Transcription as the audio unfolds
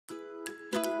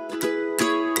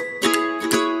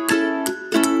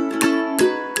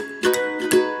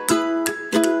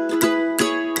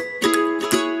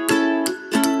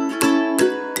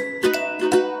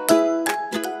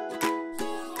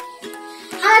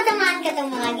teman-teman,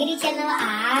 ketemu lagi di channel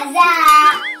Aza.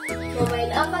 Mau main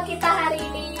apa kita hari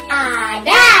ini? Aaada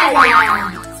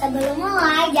Aza. Sebelum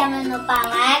mulai, jangan lupa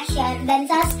like, share, dan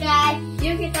subscribe.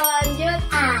 Yuk kita lanjut.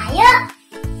 Ayo.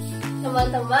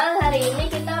 Teman-teman, hari ini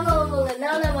kita mau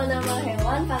mengenal nama-nama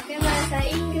hewan pakai bahasa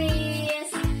Inggris.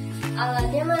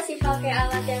 Alatnya masih pakai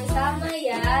alat yang sama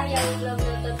ya. Yang belum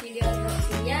nonton video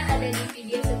instruksinya ada di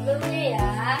video sebelumnya ya.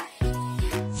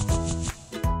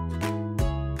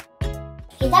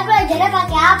 Kita belajarnya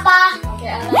pakai apa? Pakai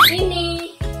alat ini.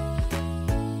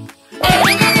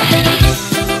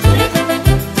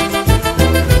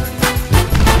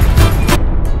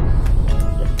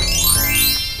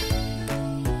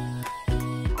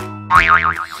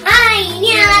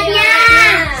 Ini alatnya.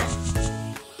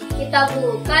 Kita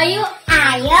buka yuk.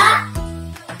 Ayo.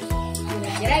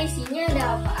 Kira-kira isinya ada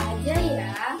apa aja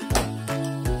ya?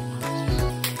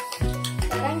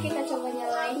 Sekarang kita coba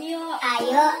nyalain yuk.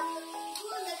 Ayo.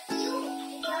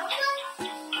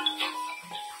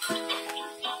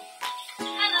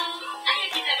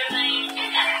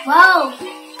 Wow.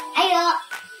 Ayo.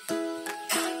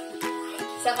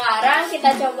 Sekarang kita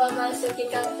coba masukin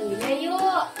kartunya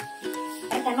yuk.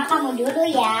 Pertama kamu dulu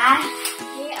ya.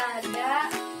 Ini ada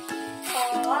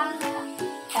koala.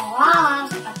 Koala.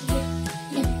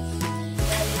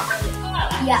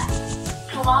 Iya.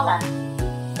 Koala.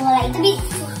 Koala itu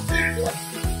bisa.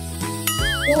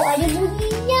 Oh, ada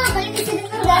bunyinya. Kalian bisa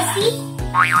dengar gak sih?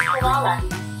 Koala.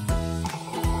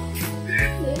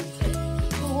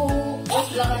 Oh,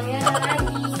 Belakangnya ada lagi.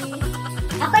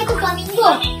 apa itu flamingo?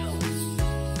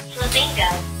 Flamingo.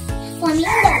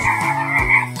 Flamingo.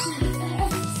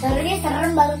 Serunya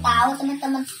serem, baru tahu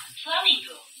teman-teman.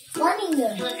 Flamingo. Flamingo.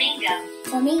 Flamingo.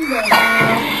 Flamingo.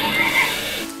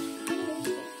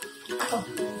 Aku.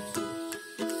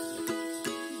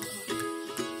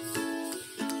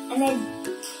 Ada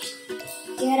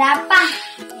jerapah.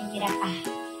 Jerapah.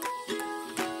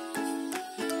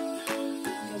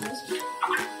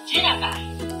 Jerapah.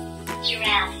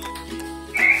 Giraffe.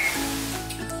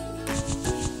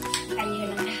 Ayo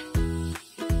lah.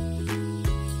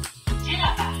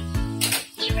 Jerapah.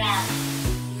 Giraffe.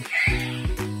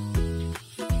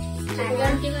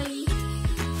 Ganti lagi.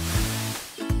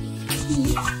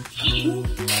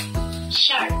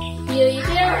 Shark. Hiu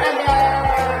itu yang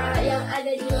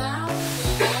ada di laut.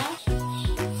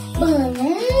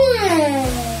 Bener.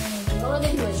 Oh, ada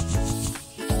dua.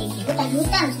 Ini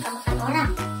hutan-hutan suka makan orang.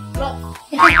 Loh.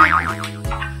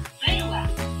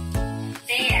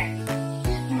 Bear.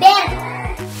 Bear.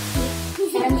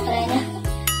 Serem suaranya.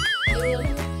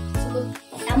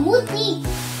 Rambut nih.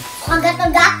 Agak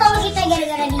gatel kita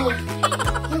gara-gara dia.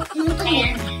 Nonton ya.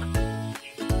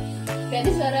 Gak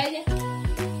ada suaranya.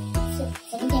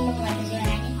 Sebut yang mau ada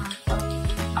suaranya.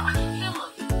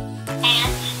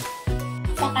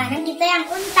 Sekarang kita yang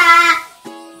unta.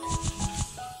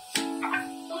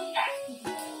 Unta.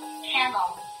 Camel.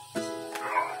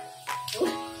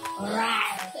 Wow.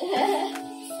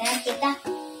 Sekarang kita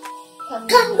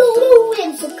kanguru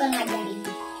yang suka ngajarin.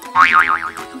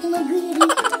 Itu ngageri.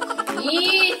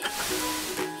 Ih.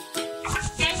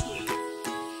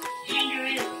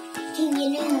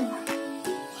 Kangaroo.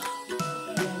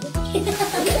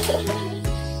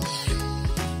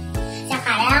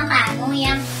 Sekarang kamu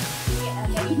yang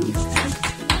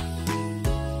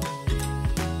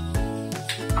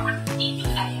Itu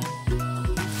ayam.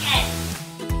 Cat.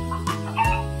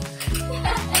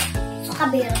 suka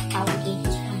belok tahu gitu.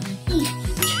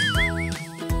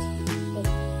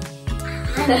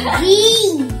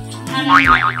 Anjing.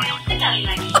 Sekali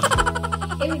lagi.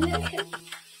 Bener kan?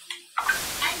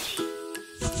 Anjing.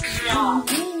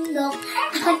 Anjing dok.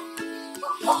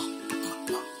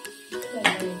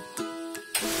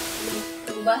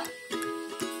 Berubah.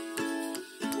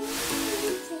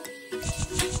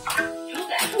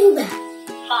 Juga.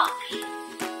 Fox.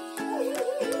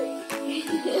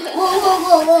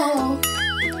 Wow.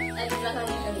 Ada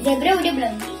belakangnya kali. Zebra udah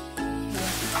belum sih?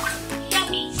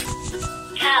 Sapi.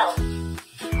 Cow.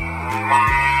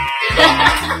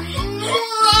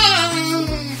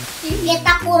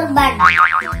 Kita kurban.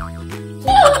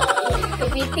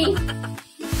 Kepiting.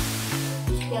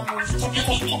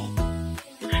 Cepet.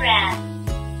 Crab.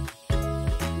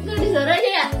 Itu ada suaranya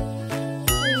ya?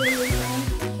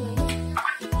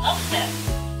 Lobster.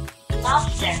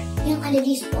 Lobster. Yang ada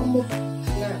di SpongeBob.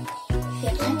 Nah, Ya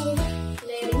kan?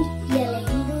 Larry. Dia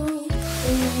lagi dulu.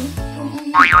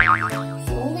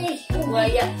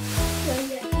 Buaya.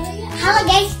 Halo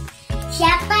guys,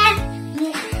 siapa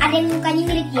ada yang mukanya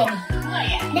mirip dia nih?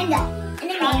 Buaya. Ada nggak?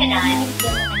 Ada nggak yang mirip dia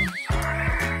mukanya?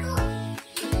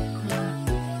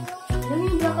 Ini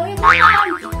belakangnya buaya.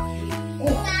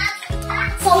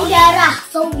 So Saudara.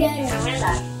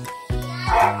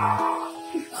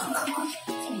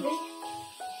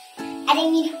 Ada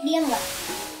yang mirip dia nggak?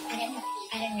 Ada nggak?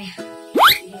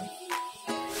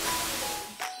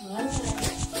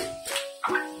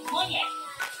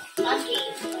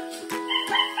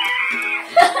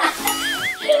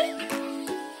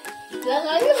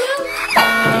 Belakangnya belum.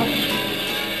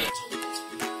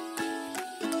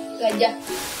 Gajah.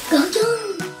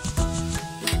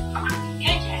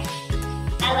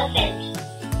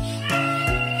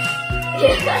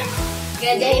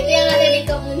 Gajah itu yang ada di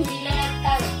kebun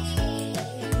binatang.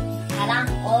 Sekarang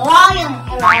yang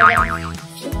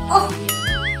oh.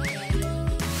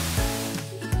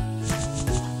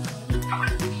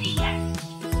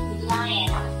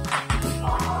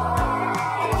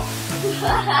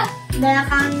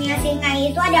 Belakangnya singa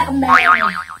itu ada kembarannya.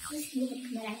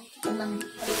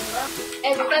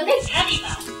 Bukan nih.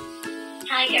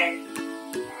 Tiger.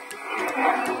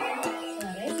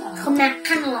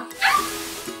 Kemakan loh.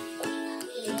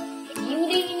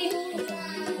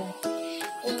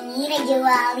 Ini Raja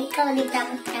Wali kalau di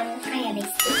pramuka ya guys.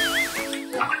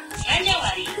 Raja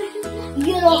Wali.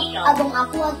 Iya loh, abang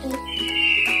aku waktu itu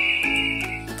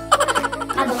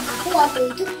pramuka.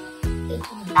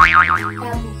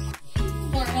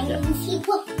 Yang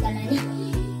sibuk jalannya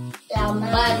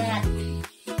lambat.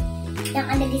 Yang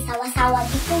ada di sawah-sawah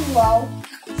gitu, wow,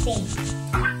 takut deh.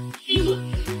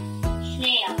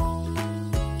 Snail.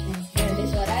 Ada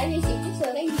suaranya sih,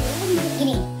 suaranya gimana?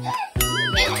 Gini.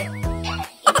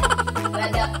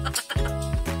 Ada.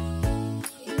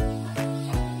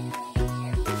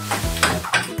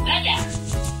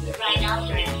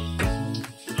 Rhinoceros.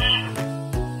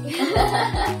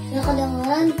 Nggak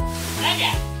kedengeran.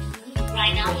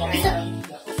 Rhinoceros.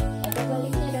 Ada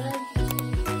baliknya ada lagi.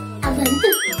 Abang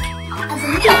tuh.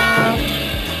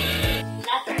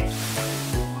 Leopard.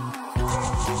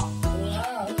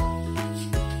 Wow.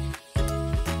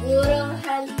 Burung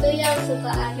hantu yang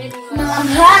suka ada di Malam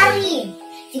hari.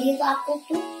 Jadi itu aku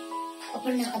tuh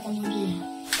pernah ketemu dia.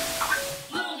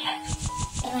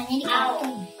 Pernahnya di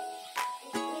kartun.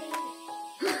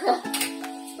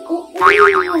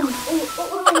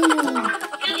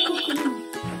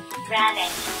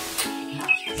 Rabbit.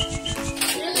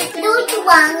 Lucu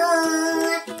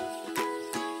banget.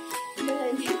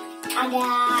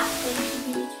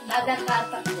 Ada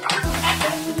kata.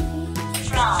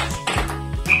 Frog.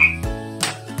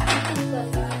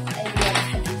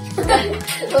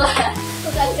 Wah,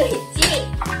 bukan kelinci.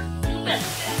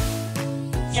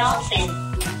 Dolphin.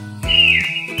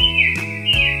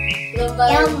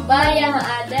 Lumba-lumba yang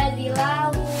ada di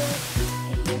laut.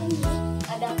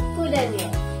 Ada kudanya.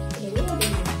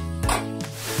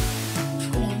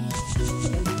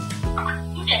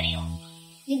 Kuda Nil.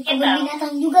 Di kebun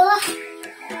binatang juga lah.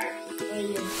 Oh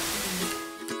iya.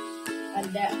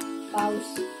 Ada paus.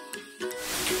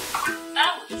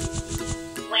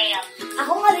 Whale.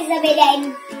 Aku nggak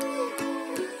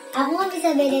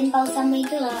bisa bedain paus sama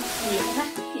itu loh. Apa?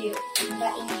 Iya.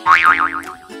 Enggak ini.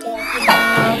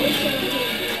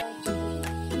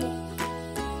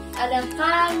 Ada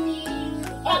kambing.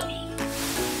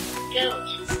 Goat.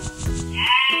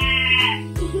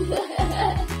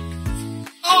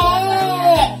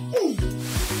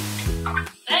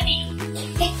 Babi.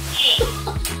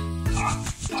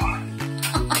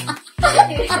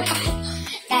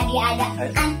 Tadi ada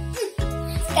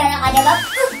sekarang ada bab.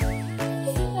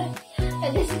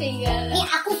 Ada serigala. Ini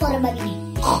aku suara babi nih.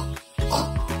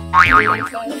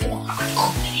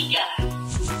 Tiga.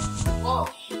 Wolf.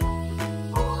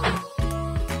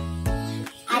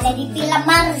 Ada di film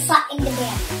Marsa in the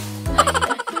Bear.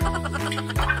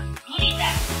 Gurita.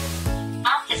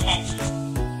 Octopus.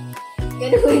 Gak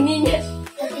ada bunyinya.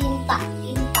 Tinta.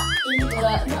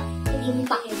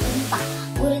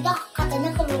 Gurita katanya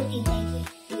keluar tinta itu.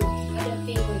 Ada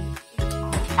penguin.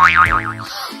 Penguin.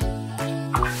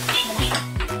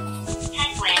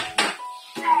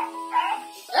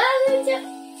 Lucu.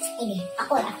 Ini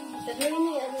aku lah. Tapi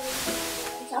ini ada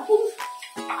capung.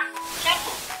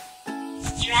 Capung.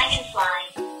 Dragonfly.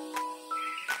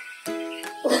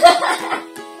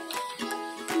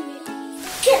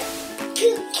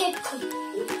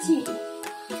 Kucing.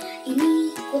 Ini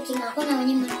kucing aku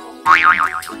namanya Marco.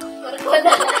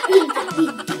 Berkoda.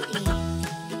 Bintik.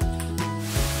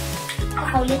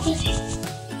 Kau lihat sih.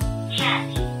 Cat.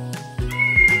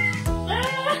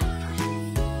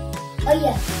 Oh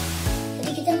iya.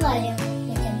 Tadi kita nggak ada yang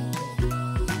macam.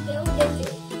 Ya udah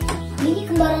sih. Ini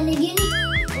kembarannya dia nih.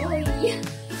 Oh iya.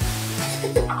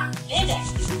 Bebek.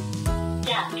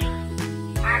 Duck.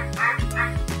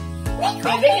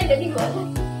 Bebek ada di mana?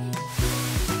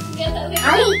 Gak tahu.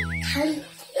 Kali.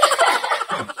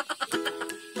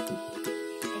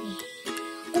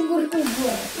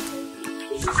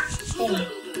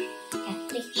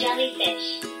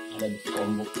 jellyfish, Ada di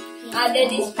kelompok. Ada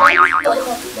di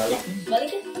SpongeBob. Balik. Balik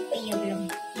kan? Oh iya belum.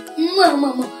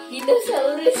 Mama.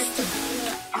 Dinosaurus.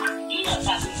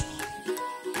 dinosaur,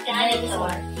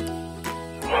 dinosaur,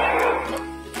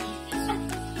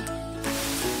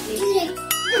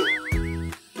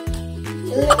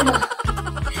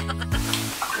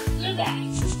 ludah,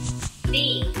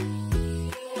 bee,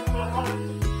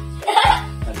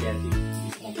 Hati-hati.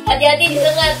 Hati-hati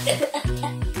disengat.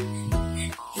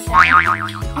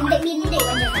 Bintik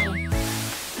aja kan.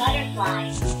 butterfly,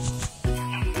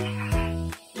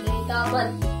 Di taman.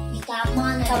 Di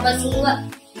taman. Taman bunga.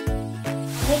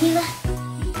 Ini lah.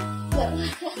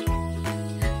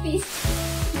 Peace.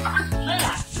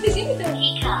 mudah, Di sini tuh.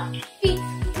 peacock,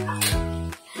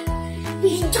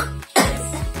 Bincuk.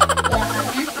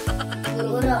 Belakangnya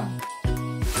burung. burung,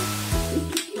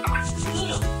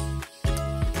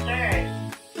 bird,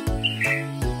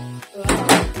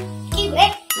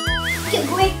 Kiwek.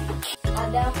 Kiwek.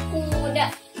 Ada kuda.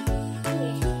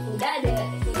 Kuda ada.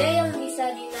 Kuda yang bisa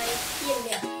dinaikin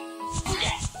ya.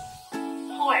 kuda,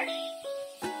 horse,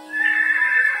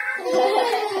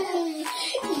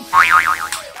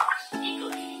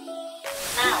 tikus,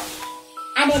 mouse,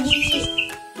 Ada di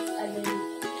Ada di.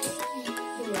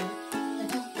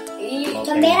 Oke.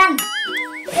 comberan.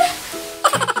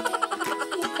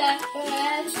 Kita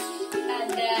kan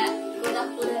ada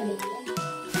kura-kura nih.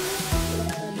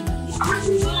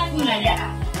 kura-kura,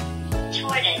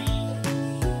 tortoise,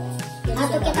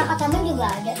 Atau kita katakan juga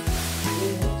ada.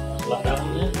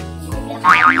 Belakangnya Belakangnya.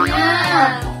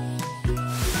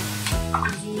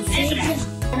 zebra,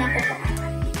 Kenapa kok?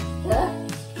 Hah?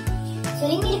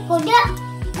 Sering mirip kuda.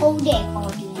 Kode.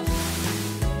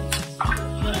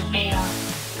 snail,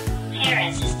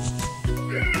 parrot,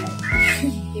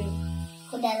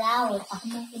 Kuda laut. Aku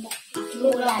mau kuda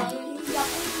bulan.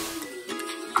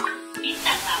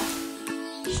 bintang laut,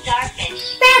 starfish,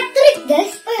 Patrick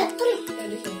guys. Patrick.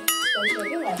 Ada sini.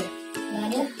 Sponsor-nya nggak ada. Nggak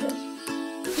ada.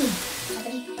 Apa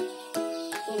nih?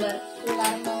 Ular.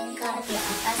 Ular melingkar di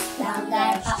atas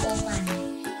pagar paungan.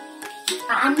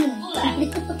 Pak Amin. ular,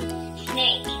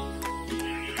 snake,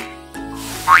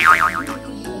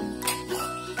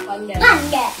 Panda.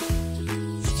 Panda.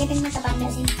 Siapa yang mata panda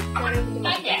sih? panda,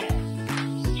 panda,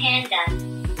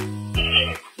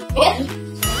 Ya.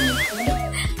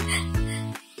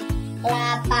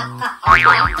 Alpaka.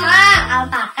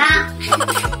 Alpaka.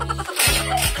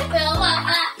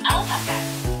 alpaca,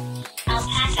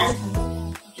 alpaca,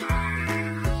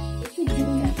 Itu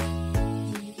juga.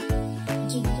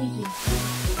 Jin.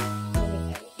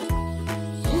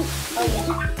 Oh iya.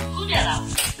 kuda laut,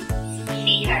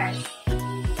 seahorse,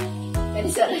 Tadi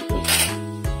suaranya.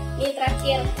 Ini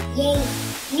terakhir. Yeay.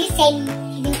 Ini sen.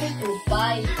 Ini kan.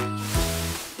 Tupai.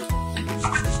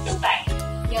 tupai,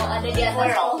 Yang ada di atas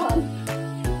Squirrel. pohon.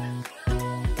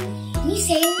 Ini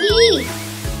Sandy.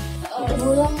 Oh,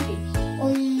 Burung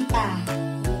unta.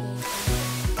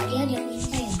 Tadi ada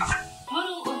unta ya.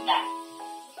 burung unta,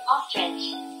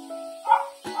 ostrich,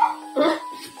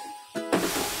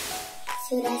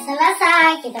 Sudah selesai.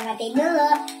 Kita matiin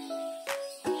dulu.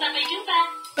 sampai jumpa.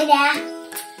 Dadah.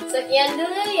 sekian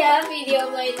dulu ya video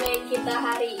main-main kita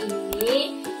hari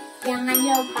ini. Jangan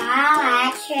lupa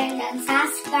like, share, dan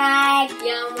subscribe.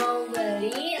 Yang mau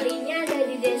beli, linknya ada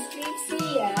di deskripsi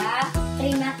ya.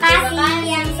 Terima kasih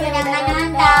yang sudah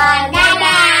menonton.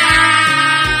 Dadah.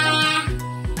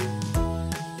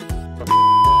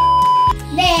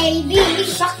 Baby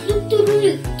shark du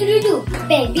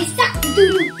baby shark du.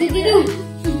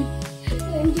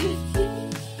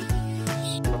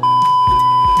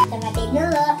 Kita matiin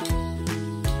dulu.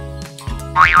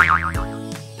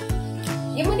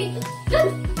 Dia mau di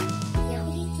Ya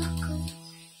udah takut.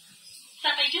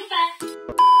 Sampai jumpa.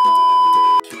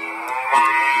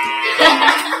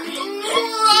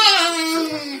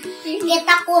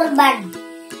 Kita kurban.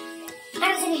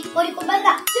 Ayo sini, mau dikurban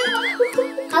gak?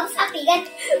 Kamu sapi kan?